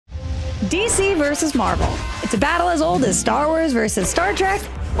DC versus Marvel. It's a battle as old as Star Wars versus Star Trek,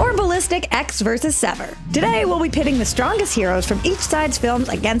 or Ballistic X versus Sever. Today, we'll be pitting the strongest heroes from each side's films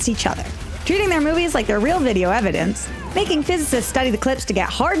against each other, treating their movies like they're real video evidence, making physicists study the clips to get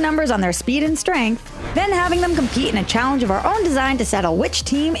hard numbers on their speed and strength, then having them compete in a challenge of our own design to settle which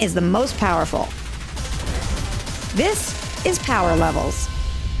team is the most powerful. This is Power Levels.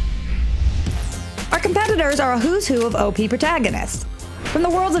 Our competitors are a who's who of OP protagonists, from the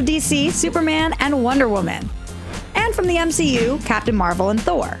worlds of DC, Superman, and Wonder Woman, and from the MCU, Captain Marvel and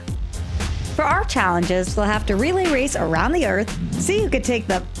Thor. For our challenges, we'll have to relay race around the Earth, see who could take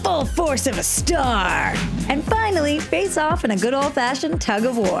the full force of a star, and finally face off in a good old-fashioned tug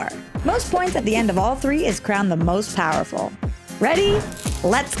of war. Most points at the end of all three is crowned the most powerful. Ready?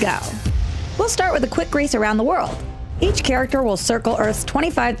 Let's go! We'll start with a quick race around the world. Each character will circle Earth's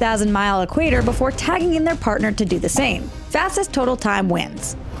 25,000-mile equator before tagging in their partner to do the same. Fastest total time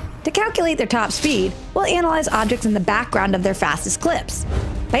wins. To calculate their top speed, we'll analyze objects in the background of their fastest clips.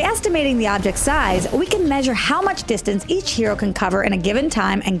 By estimating the object's size, we can measure how much distance each hero can cover in a given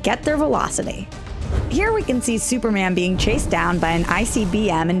time and get their velocity. Here we can see Superman being chased down by an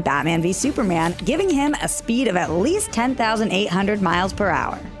ICBM in Batman v Superman, giving him a speed of at least 10,800 miles per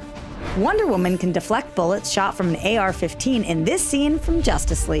hour. Wonder Woman can deflect bullets shot from an AR-15 in this scene from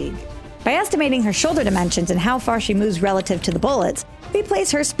Justice League. By estimating her shoulder dimensions and how far she moves relative to the bullets, we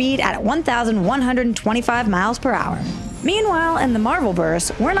place her speed at 1,125 miles per hour. Meanwhile, in the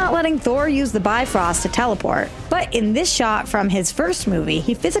Marvelverse, we're not letting Thor use the Bifrost to teleport, but in this shot from his first movie,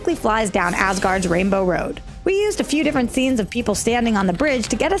 he physically flies down Asgard's Rainbow Road. We used a few different scenes of people standing on the bridge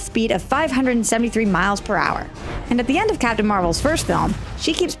to get a speed of 573 miles per hour. And at the end of Captain Marvel's first film,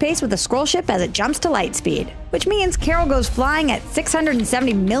 she keeps pace with the scroll ship as it jumps to light speed, which means Carol goes flying at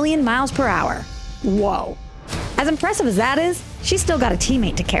 670 million miles per hour. Whoa. As impressive as that is, she's still got a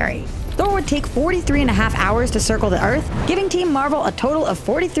teammate to carry. Thor would take 43.5 hours to circle the Earth, giving Team Marvel a total of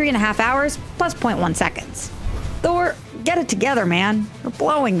 43.5 hours plus 0.1 seconds. Thor, get it together, man. We're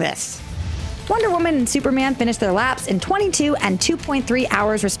blowing this. Wonder Woman and Superman finished their laps in 22 and 2.3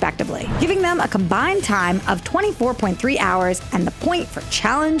 hours respectively, giving them a combined time of 24.3 hours and the point for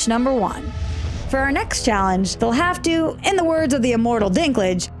challenge number 1. For our next challenge, they'll have to, in the words of the immortal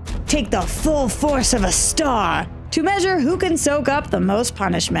Dinklage, take the full force of a star to measure who can soak up the most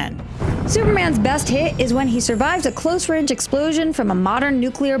punishment. Superman's best hit is when he survives a close-range explosion from a modern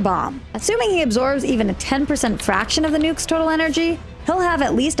nuclear bomb. Assuming he absorbs even a 10% fraction of the nuke's total energy, he'll have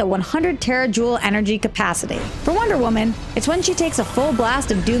at least a 100 terajoule energy capacity. For Wonder Woman, it's when she takes a full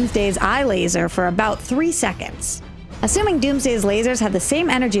blast of Doomsday's eye laser for about 3 seconds. Assuming Doomsday's lasers have the same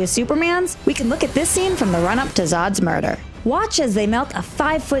energy as Superman's, we can look at this scene from the run-up to Zod's murder. Watch as they melt a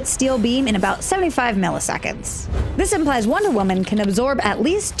 5-foot steel beam in about 75 milliseconds. This implies Wonder Woman can absorb at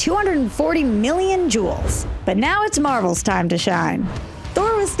least 240 million joules. But now it's Marvel's time to shine.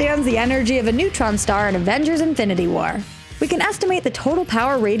 Thor withstands the energy of a neutron star in Avengers Infinity War. We can estimate the total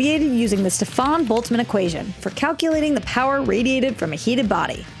power radiated using the Stefan-Boltzmann equation for calculating the power radiated from a heated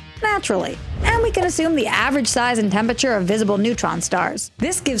body. Naturally. And we can assume the average size and temperature of visible neutron stars.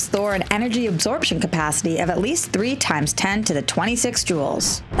 This gives Thor an energy absorption capacity of at least 3 × 10 to the 26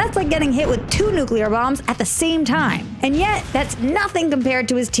 joules. That's like getting hit with 2 nuclear bombs at the same time. And yet, that's nothing compared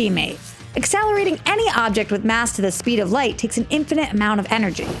to his teammate. Accelerating any object with mass to the speed of light takes an infinite amount of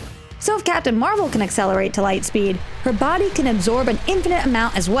energy. So if Captain Marvel can accelerate to light speed, her body can absorb an infinite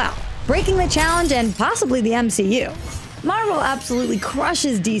amount as well, breaking the challenge and possibly the MCU. Marvel absolutely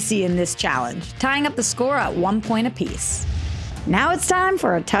crushes DC in this challenge, tying up the score at 1 point apiece. Now it's time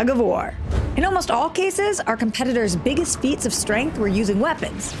for a tug of war. In almost all cases, our competitors' biggest feats of strength were using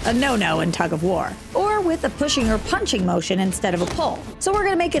weapons, a no-no in tug of war, or with a pushing or punching motion instead of a pull. So we're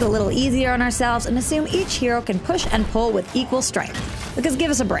gonna make it a little easier on ourselves and assume each hero can push and pull with equal strength, because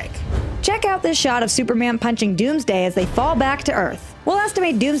give us a break. Check out this shot of Superman punching Doomsday as they fall back to Earth. We'll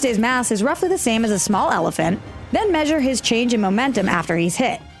estimate Doomsday's mass is roughly the same as a small elephant, then measure his change in momentum after he's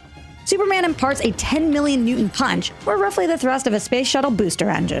hit. Superman imparts a 10 million Newton punch, or roughly the thrust of a space shuttle booster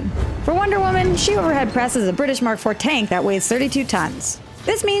engine. For Wonder Woman, she overhead presses a British Mark IV tank that weighs 32 tons.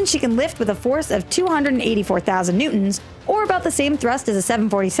 This means she can lift with a force of 284,000 newtons, or about the same thrust as a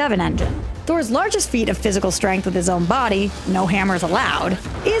 747 engine. Thor's largest feat of physical strength with his own body, no hammers allowed,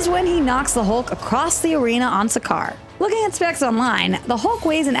 is when he knocks the Hulk across the arena on Sakaar. Looking at specs online, the Hulk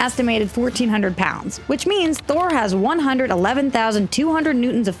weighs an estimated 1,400 pounds, which means Thor has 111,200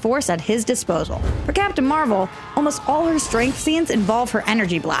 newtons of force at his disposal. For Captain Marvel, almost all her strength scenes involve her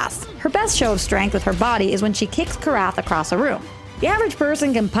energy blasts. Her best show of strength with her body is when she kicks Karath across a room. The average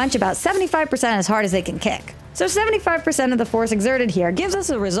person can punch about 75% as hard as they can kick. So 75% of the force exerted here gives us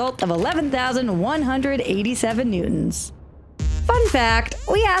a result of 11,187 newtons. Fun fact,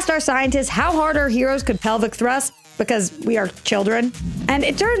 we asked our scientists how hard our heroes could pelvic thrust because we are children, and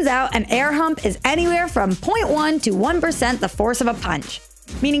it turns out an air hump is anywhere from 0.1 to 1% the force of a punch,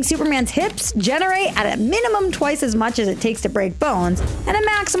 meaning Superman's hips generate at a minimum twice as much as it takes to break bones, and a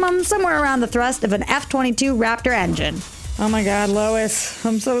maximum somewhere around the thrust of an F-22 Raptor engine. Oh my god, Lois,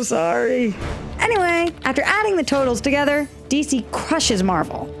 I'm so sorry. Anyway, after adding the totals together, DC crushes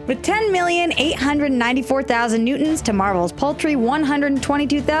Marvel, with 10,894,000 newtons to Marvel's paltry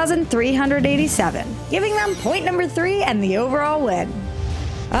 122,387, giving them point number 3 and the overall win.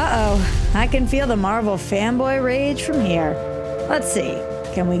 Uh-oh, I can feel the Marvel fanboy rage from here. Let's see,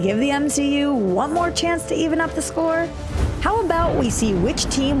 can we give the MCU one more chance to even up the score? How about we see which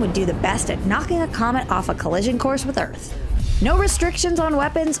team would do the best at knocking a comet off a collision course with Earth? No restrictions on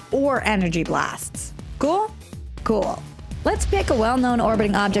weapons or energy blasts. Cool? Cool. Let's pick a well-known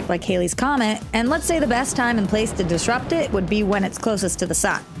orbiting object like Halley's Comet, and let's say the best time and place to disrupt it would be when it's closest to the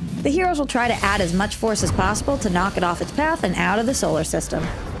sun. The heroes will try to add as much force as possible to knock it off its path and out of the solar system.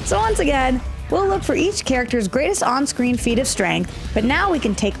 So once again, we'll look for each character's greatest on-screen feat of strength, but now we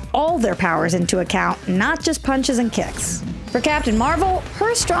can take all their powers into account, not just punches and kicks. For Captain Marvel,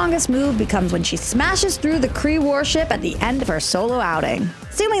 her strongest move becomes when she smashes through the Kree warship at the end of her solo outing.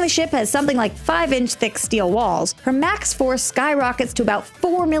 Assuming the ship has something like 5-inch thick steel walls, her max force skyrockets to about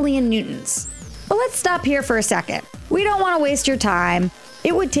 4 million newtons. But let's stop here for a second. We don't want to waste your time.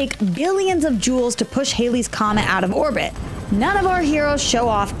 It would take billions of joules to push Halley's Comet out of orbit. None of our heroes show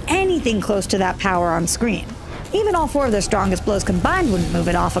off anything close to that power on screen. Even all 4 of their strongest blows combined wouldn't move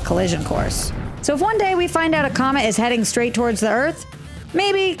it off a collision course. So if one day we find out a comet is heading straight towards the Earth,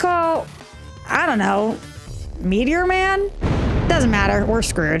 maybe call, I don't know, Meteor Man? Doesn't matter, we're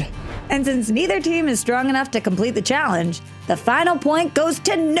screwed. And since neither team is strong enough to complete the challenge, the final point goes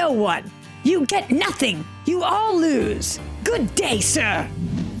to no one. You get nothing. You all lose. Good day, sir.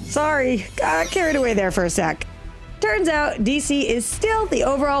 Sorry, got carried away there for a sec. Turns out DC is still the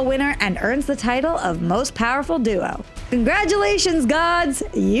overall winner and earns the title of most powerful duo. Congratulations, gods!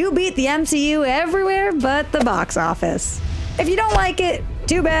 You beat the MCU everywhere but the box office. If you don't like it,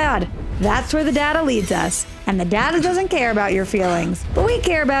 too bad. That's where the data leads us. And the data doesn't care about your feelings, but we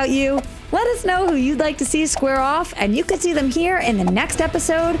care about you. Let us know who you'd like to see square off, and you can see them here in the next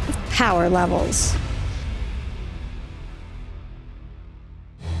episode of Power Levels.